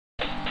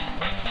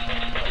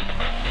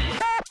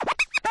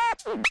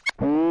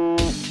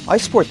I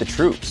support the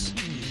troops.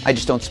 I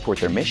just don't support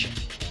their mission.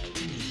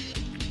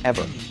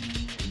 Ever.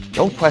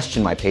 Don't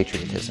question my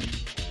patriotism.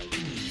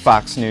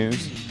 Fox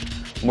News,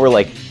 more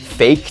like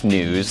fake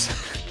news.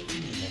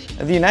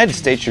 The United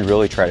States should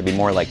really try to be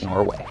more like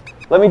Norway.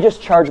 Let me just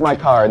charge my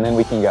car and then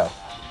we can go.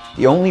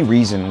 The only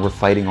reason we're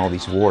fighting all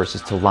these wars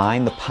is to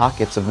line the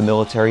pockets of the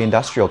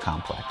military-industrial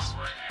complex.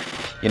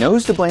 You know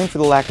who's to blame for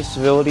the lack of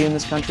civility in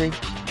this country?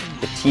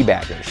 The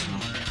teabaggers.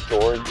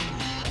 George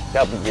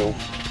W.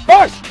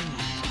 Bush!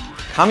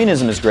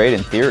 Communism is great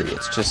in theory,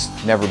 it's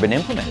just never been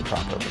implemented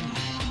properly.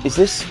 Is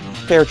this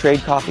fair trade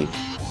coffee?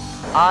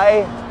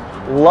 I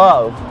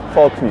love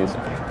folk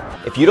music.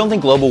 If you don't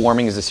think global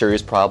warming is a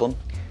serious problem,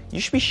 you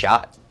should be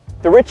shot.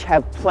 The rich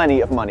have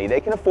plenty of money.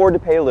 They can afford to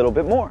pay a little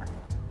bit more.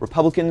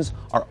 Republicans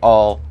are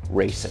all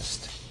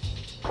racist.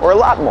 Or a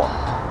lot more.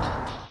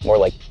 More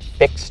like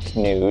fixed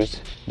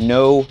news.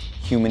 No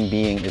human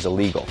being is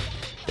illegal.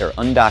 They're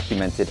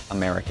undocumented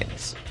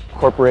Americans.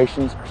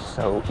 Corporations are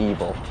so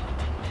evil.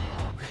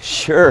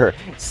 Sure,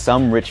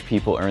 some rich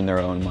people earn their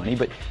own money,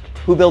 but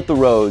who built the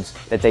roads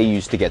that they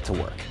used to get to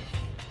work?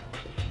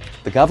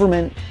 The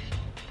government.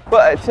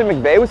 But Tim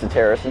McVeigh was a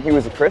terrorist and he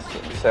was a Christian,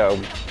 so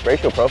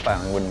racial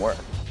profiling wouldn't work.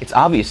 It's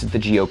obvious that the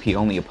GOP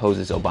only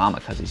opposes Obama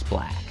because he's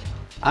black.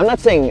 I'm not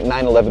saying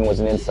 9/11 was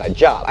an inside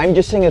job. I'm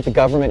just saying that the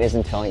government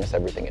isn't telling us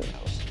everything it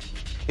knows.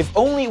 If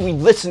only we'd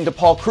listened to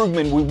Paul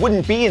Krugman, we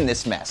wouldn't be in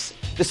this mess.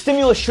 The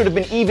stimulus should have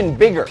been even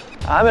bigger.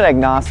 I'm an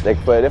agnostic,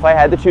 but if I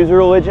had to choose a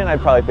religion,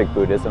 I'd probably pick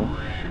Buddhism.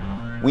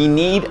 We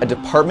need a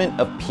Department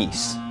of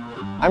Peace.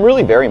 I'm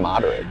really very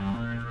moderate.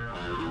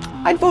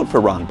 I'd vote for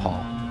Ron Paul.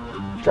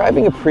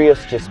 Driving a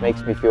Prius just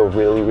makes me feel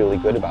really, really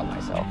good about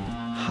myself.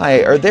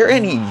 Hi, are there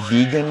any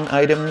vegan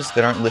items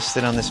that aren't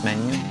listed on this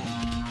menu?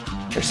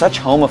 They're such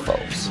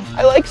homophobes.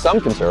 I like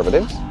some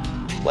conservatives,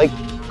 like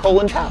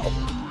Colin Powell.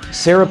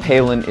 Sarah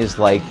Palin is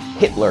like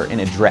Hitler in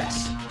a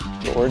dress.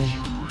 George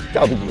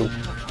W.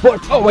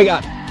 Bush. Oh my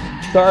God.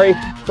 Sorry.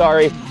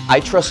 I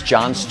trust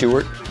Jon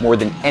Stewart more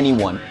than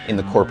anyone in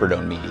the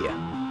corporate-owned media.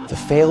 The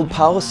failed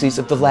policies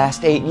of the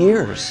last 8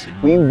 years.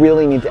 We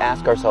really need to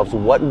ask ourselves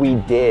what we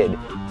did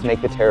to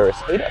make the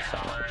terrorists hate us so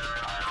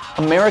much.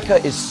 America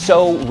is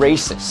so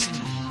racist.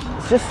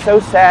 It's just so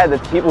sad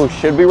that the people who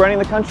should be running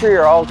the country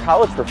are all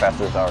college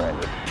professors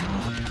already.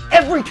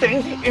 Everything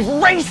is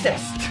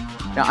racist!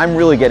 Now, I'm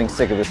really getting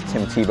sick of this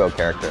Tim Tebow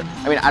character.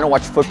 I mean, I don't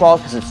watch football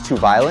because it's too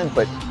violent,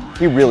 but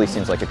he really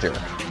seems like a jerk.